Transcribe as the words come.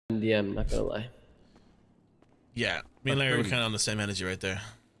DM, not gonna lie. Yeah, me and Larry were kind of on the same energy right there.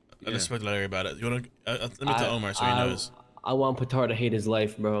 I just spoke to Larry about it. You want to? Let me tell Omar so he knows. I want Patar to hate his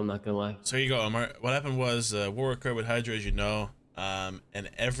life, bro. I'm not gonna lie. So here you go, Omar. What happened was war occurred with Hydra, as you know, and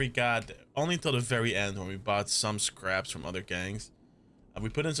only until the very end when we bought some scraps from other gangs, we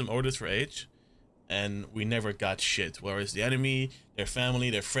put in some orders for H, and we never got shit. Whereas the enemy, their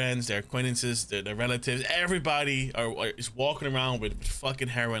family, their friends, their acquaintances, their relatives, everybody is walking around with fucking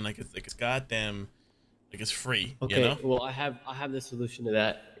heroin like it's goddamn. Like it's free. Okay, you know? well I have the solution to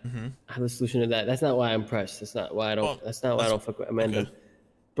that. I have the solution to that. That's not why I'm pressed. That's not why I don't. That's not why I don't fuck with Amanda. Okay.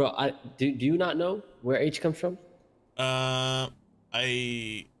 Bro, do you not know where H comes from? I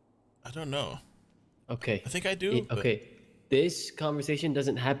don't know. Okay. I think I do. Okay. This conversation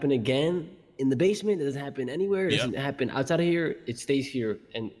doesn't happen again in the basement. It doesn't happen anywhere. It doesn't happen outside of here. It stays here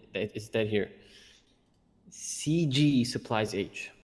and it's dead here. CG supplies H.